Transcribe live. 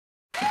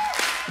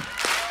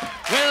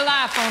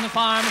life on the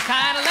farm is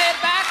kinda laid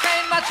back.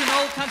 Ain't much an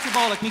old country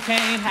boy like me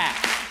can't hack.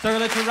 It's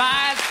early to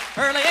rise,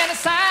 early in the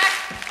sack.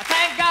 I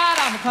thank God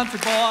I'm a country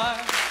boy.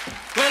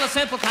 Well, a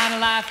simple kind of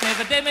life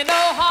never did me no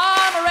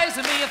harm.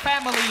 Raising me a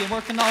family and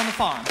working on the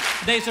farm.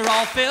 The days are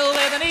all filled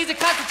with an easy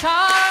country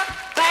charm.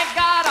 Thank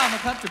God I'm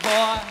a country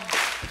boy.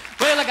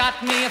 Well, I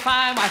got me a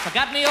fine wife, I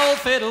got me old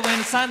fiddle. When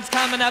the sun's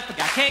coming up, I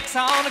got cakes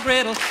on the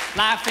griddle.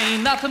 Life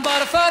ain't nothing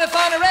but a funny,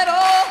 funny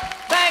riddle.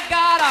 Thank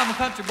God I'm a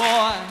country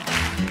boy.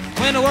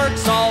 When the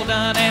work's all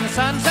done and the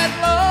sunset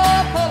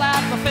low, pull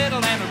out my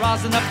fiddle and I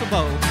rosin up the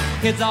bow.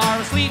 Kids are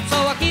asleep, so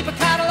I keep it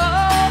kinda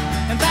low.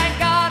 And thank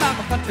God I'm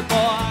a country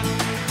boy.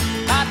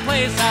 I'd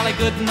play Sally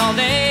Gooden all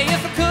day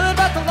if I could,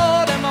 but the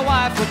Lord and my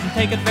wife wouldn't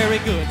take it very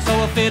good. So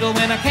I fiddle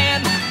when I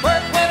can,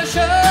 work when I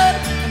should.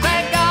 And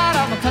thank God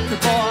I'm a country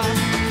boy.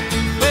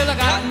 Well, I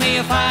got me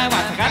a fine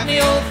wife, I got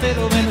me old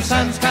fiddle. When the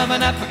sun's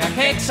coming up, I got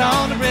cakes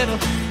on the griddle.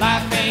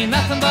 Life ain't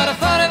nothing but a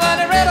funny,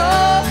 funny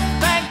riddle.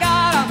 Thank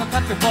God I'm a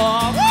country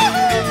boy. Woo-hoo!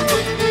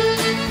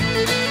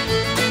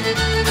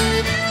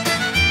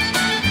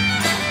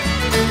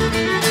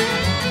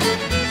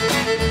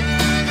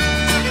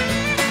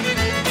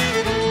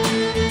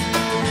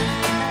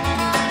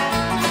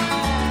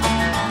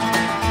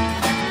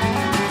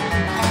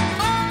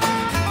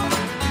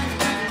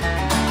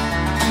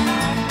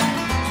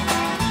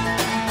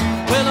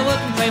 Well, I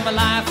wouldn't trade my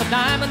life for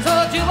diamonds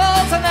or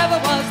jewels. I never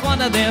was one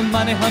of them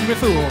money-hungry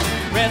fools.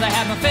 Rather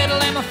have my fiddle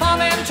and my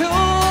farming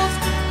tools.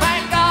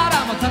 Thank God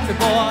I'm a country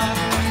boy.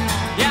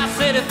 Yeah,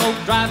 city folk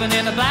driving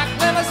in a black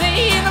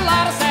limousine. A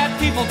lot of sad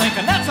people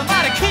thinking that's a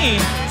mighty keen.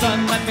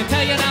 Son, let me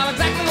tell you now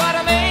exactly what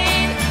I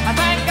mean. I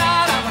thank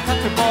God I'm a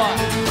country boy.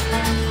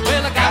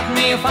 Well, I got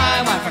me a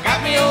fine wife, I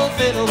got me old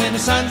fiddle. When the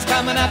sun's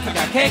coming up, I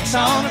got cakes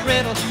on the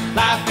griddle.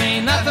 Life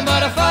ain't nothing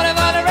but a funny,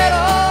 funny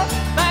riddle.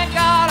 Thank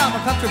God I'm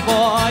a country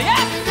boy.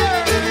 Yes, sir.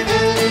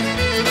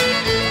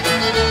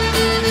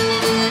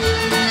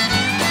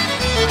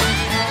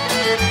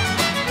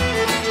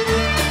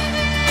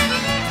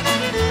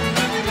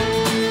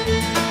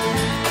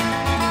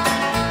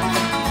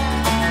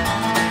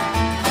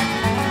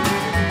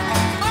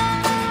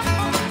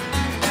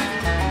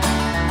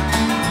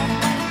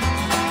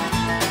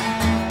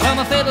 Well,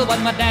 my fiddle was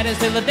my daddy's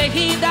till the day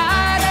he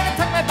died. And he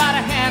took me by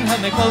the hand,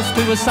 held me close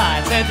to his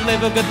side. Said to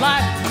live a good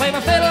life, play my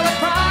fiddle and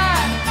cry.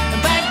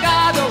 And thank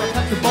God you're a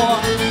country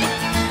boy.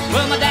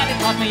 Well, my daddy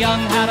taught me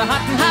young how to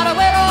hunt and how to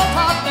whittle.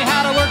 Taught me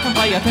how to work and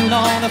play a tune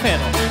on the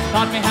fiddle.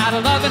 Taught me how to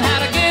love and how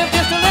to give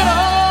just a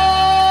little.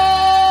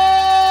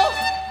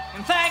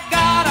 And thank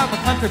God I'm a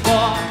country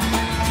boy.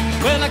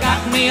 Well, I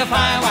got me a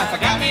fine wife, I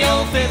got me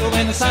old fiddle.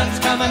 When the sun's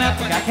coming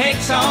up, I got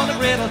cakes on the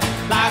griddle.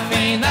 Life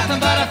ain't nothing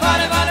but a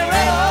funny, funny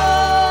riddle.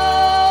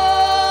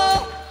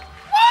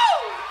 Woo!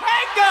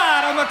 Thank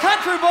God I'm a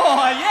country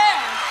boy, yeah!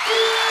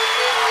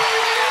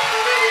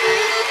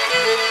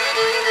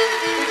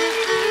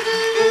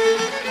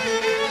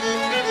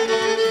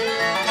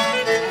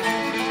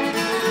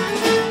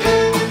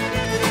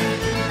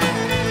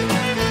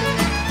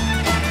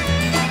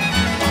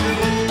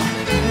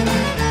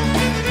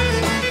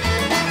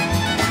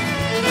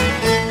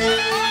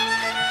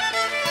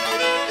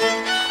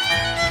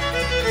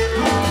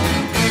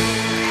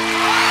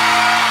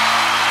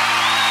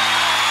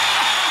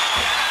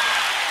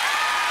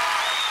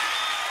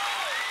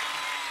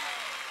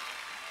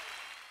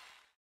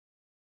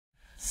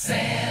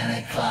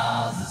 Santa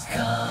Claus is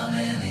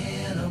coming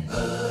in a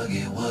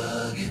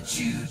boogie-woogie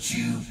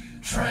choo-choo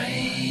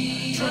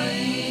train.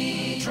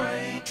 Train,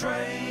 train,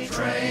 train,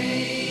 train.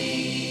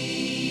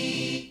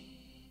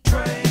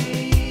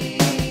 Train,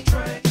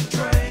 train,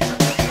 train,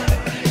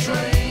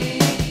 train.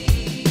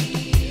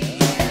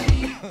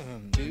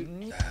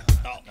 Dude.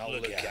 Oh,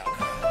 look out.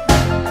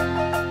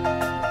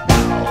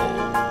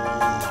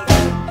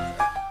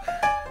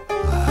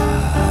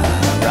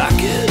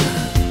 Rocket.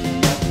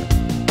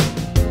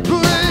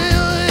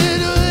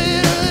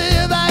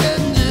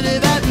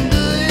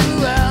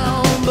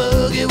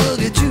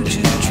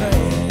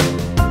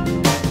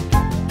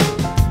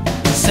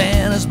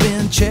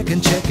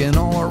 Checking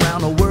all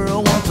around the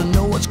world, wants to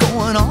know what's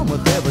going on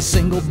with every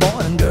single boy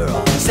and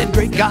girl. Said,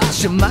 great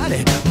gosh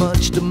almighty,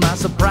 much to my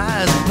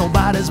surprise,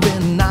 nobody's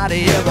been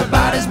naughty,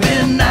 everybody's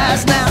been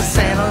nice. Now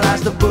Santa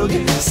likes to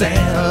boogie,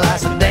 Santa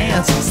likes to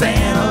dance,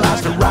 Santa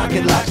likes to rock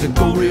it, likes to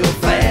go real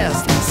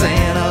fast.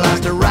 Santa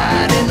likes to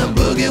ride in the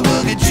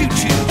boogie-woogie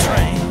choo-choo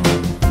train.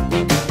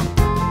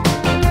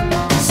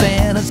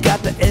 Santa's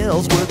got the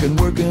elves working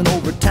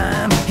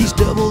overtime. He's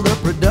doubled up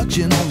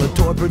production on the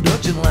toy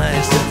production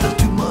line. Says there's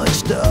too much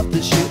stuff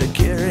this year to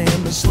carry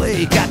in the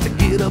sleigh. Got to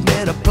get a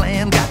better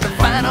plan, got to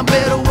find a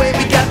better way.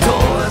 We got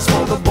toys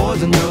for the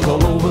boys and girls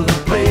all over the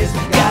place.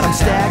 Got them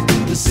stacked to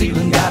the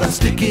ceiling, got them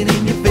sticking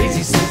in your face.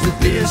 He says that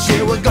this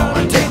year we're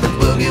gonna take the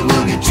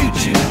boogie-woogie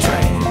choo-choo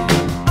train.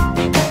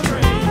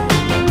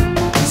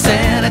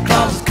 Santa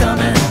Claus is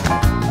coming.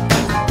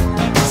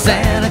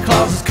 Santa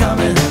Claus is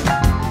coming.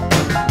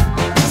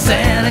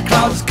 Santa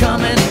Claus is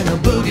coming in a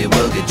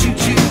boogie-woogie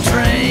choo-choo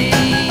train.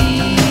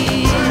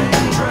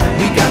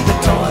 We got the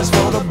toys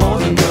for the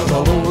boys and girls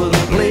all over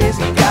the place.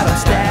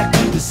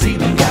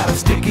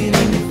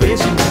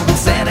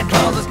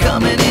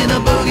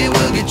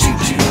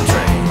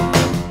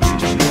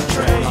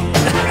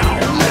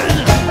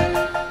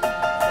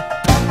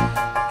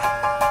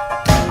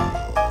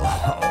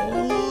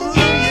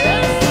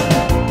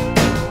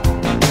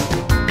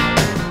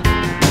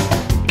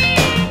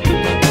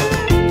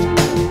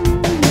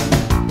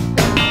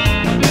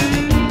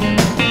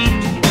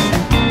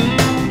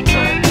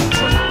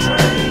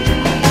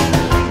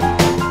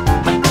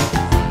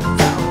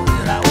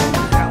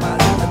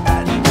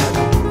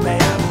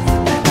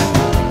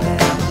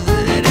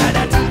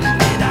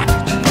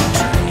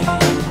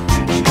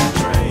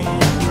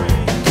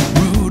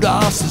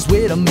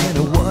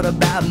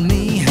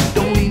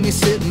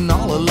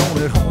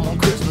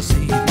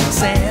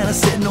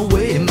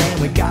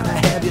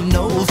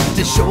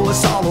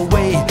 us all the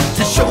way,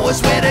 to show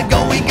us where to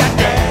go. We got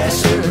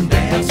Dasher and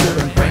Dancer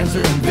and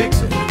Prancer and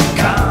Vixen,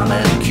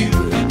 Comet and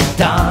Cupid,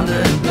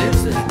 Donner and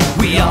Blitzen.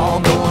 We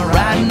all going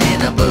riding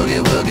in a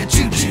boogie-woogie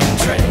choo-choo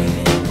train.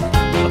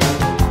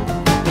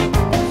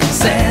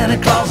 Santa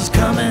Claus is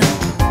coming,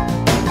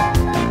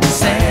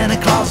 Santa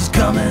Claus is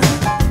coming,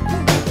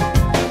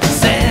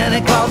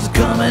 Santa Claus is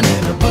coming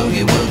in a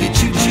boogie-woogie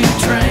choo-choo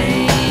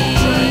train.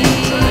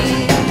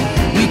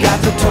 We got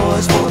the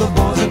toys for the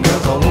boys and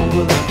girls all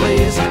over the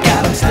place.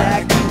 Got them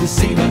stacked to the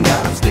ceiling,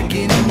 got them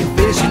sticking in your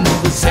face. You know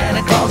that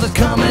Santa Claus is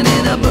coming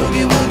in a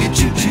boogie-woogie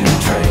choo-choo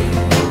train.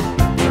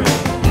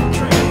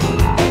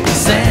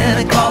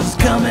 Santa Claus is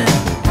coming,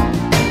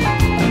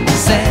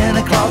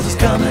 Santa Claus is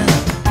coming,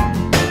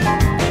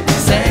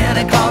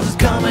 Santa Claus is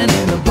coming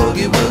in a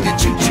boogie-woogie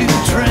choo-choo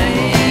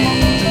train.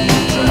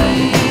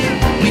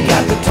 We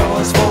got the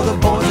toys for the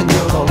boys and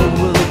girls all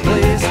over the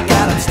place.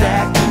 Got them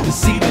stacked to the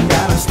ceiling,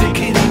 got them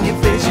sticking in your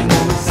face. You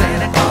know that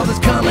Santa Claus is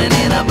coming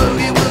in a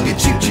boogie-woogie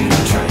choo-choo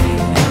train.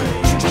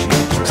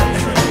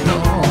 No,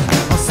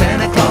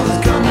 Santa Claus is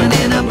coming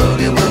in a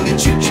boogie-woogie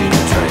choo-choo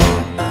train.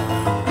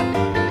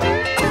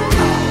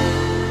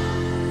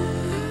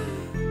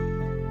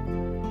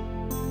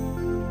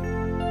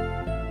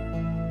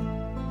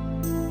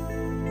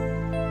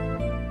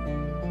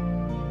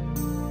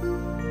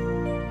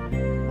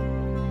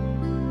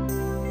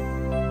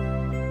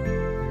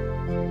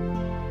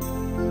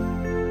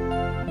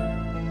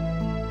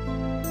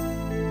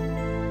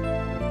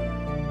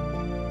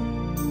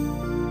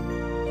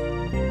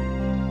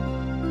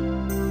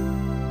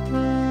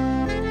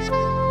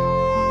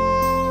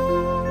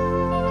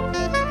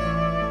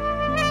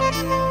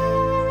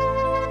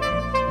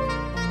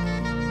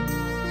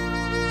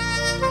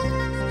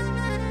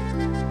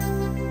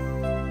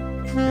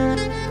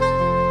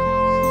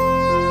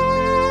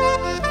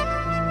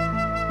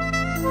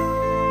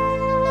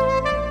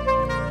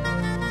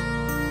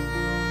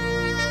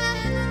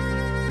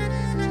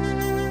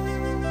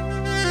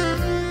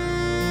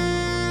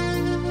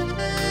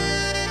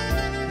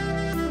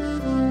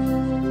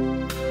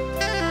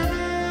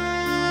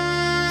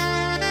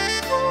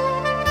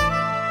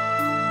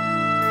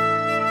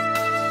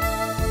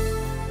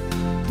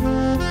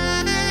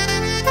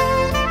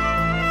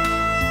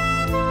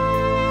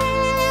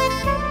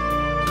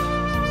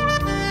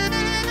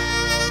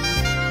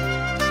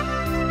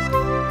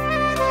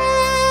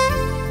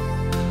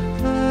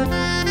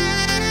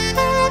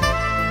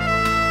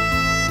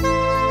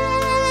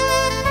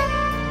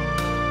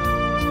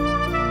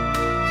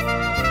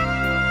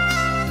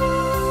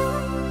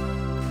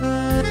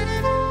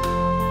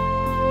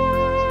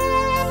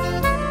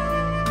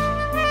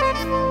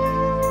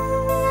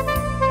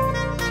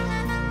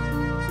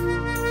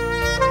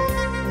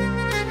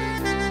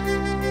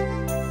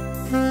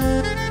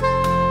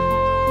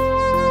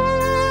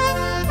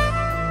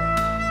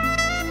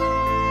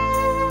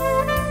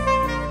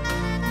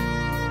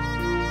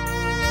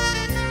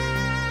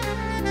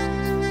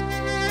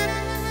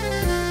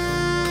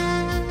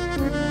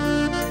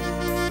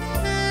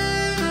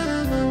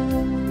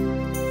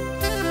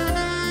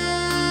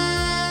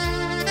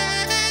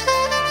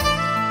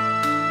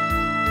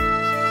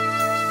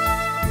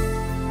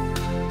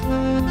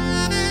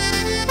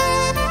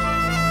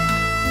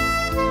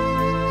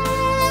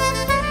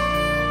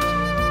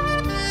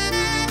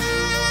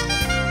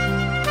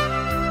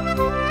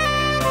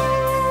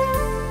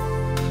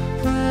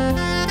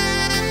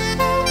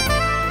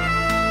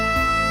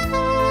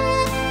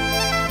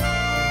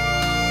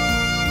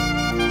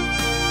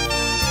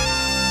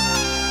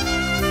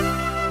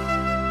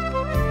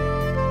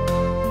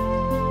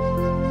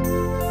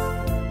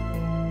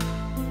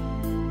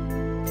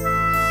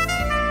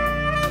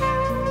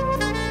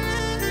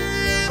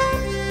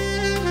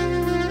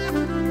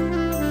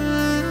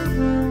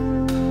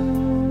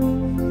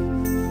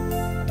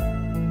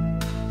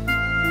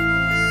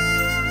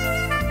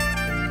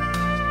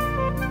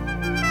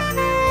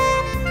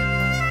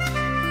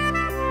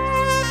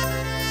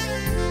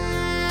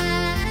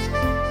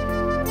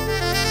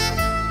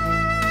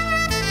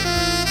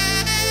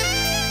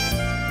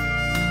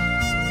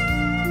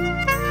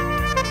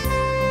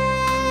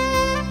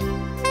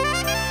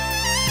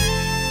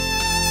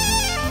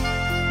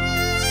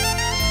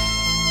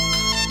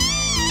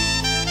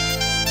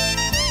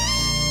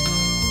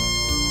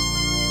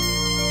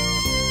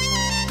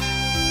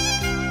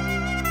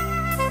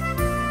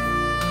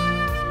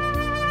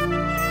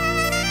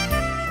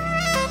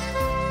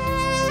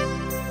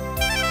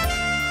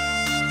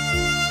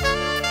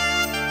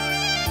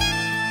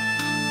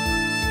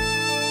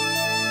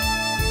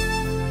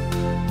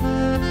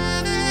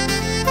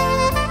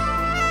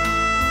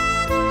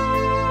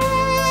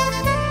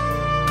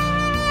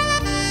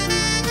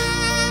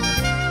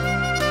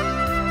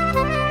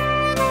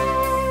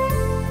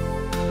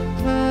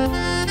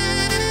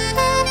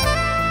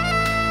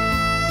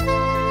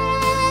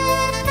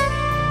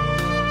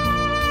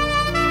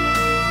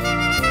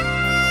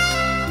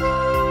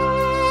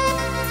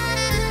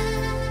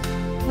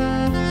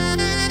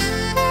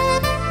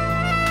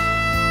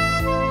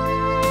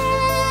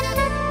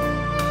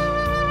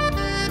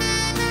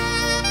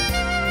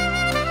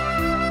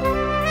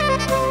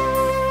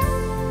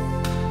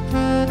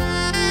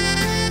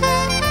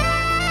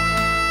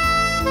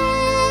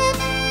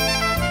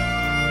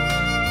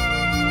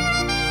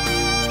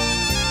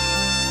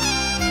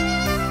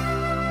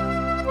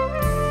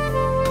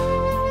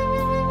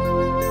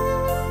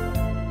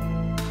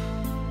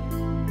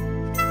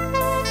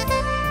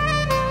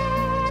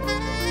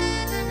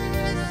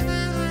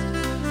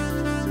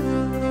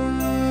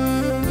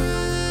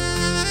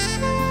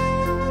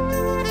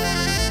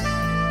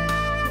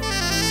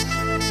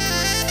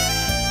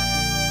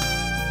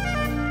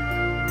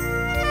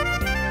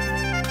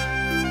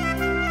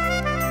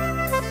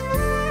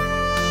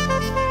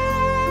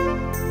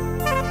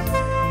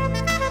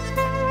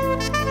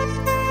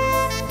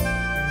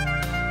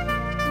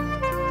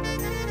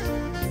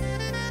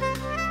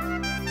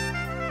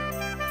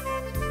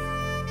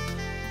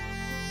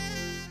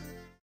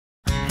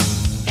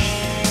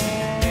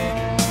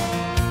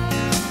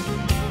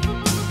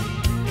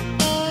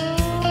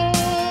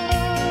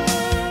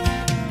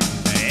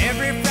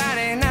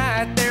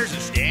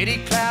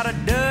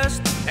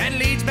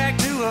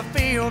 a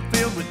field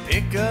filled with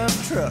pickup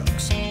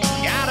trucks.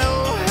 Got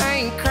old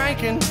Hank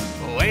cranking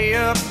way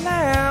up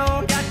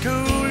loud. Got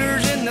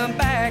coolers in the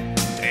back,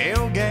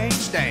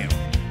 tailgates down.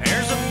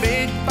 There's a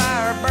big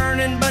fire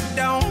burning, but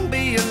don't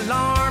be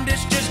alarmed.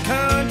 It's just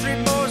country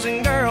boys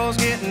and girls